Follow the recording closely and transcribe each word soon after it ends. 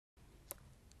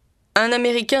Un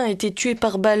Américain a été tué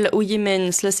par balle au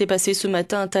Yémen. Cela s'est passé ce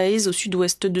matin à Taïz, au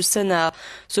sud-ouest de Sanaa.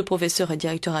 Ce professeur et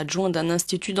directeur adjoint d'un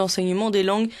institut d'enseignement des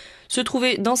langues se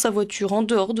trouvait dans sa voiture en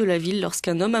dehors de la ville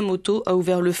lorsqu'un homme à moto a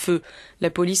ouvert le feu. La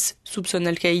police soupçonne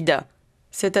Al-Qaïda.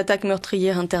 Cette attaque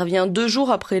meurtrière intervient 2 jours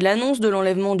après l'annonce de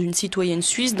l'enlèvement d'une citoyenne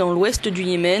suisse dans l'ouest du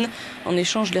Yémen. En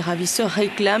échange, les ravisseurs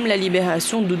réclament la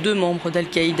libération de 2 membres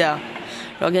d'Al-Qaïda.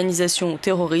 L'organisation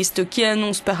terroriste qui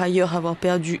annonce par ailleurs avoir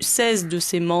perdu 16 de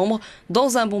ses membres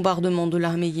dans un bombardement de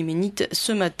l'armée yéménite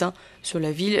ce matin sur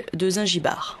la ville de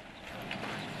Zinjibar.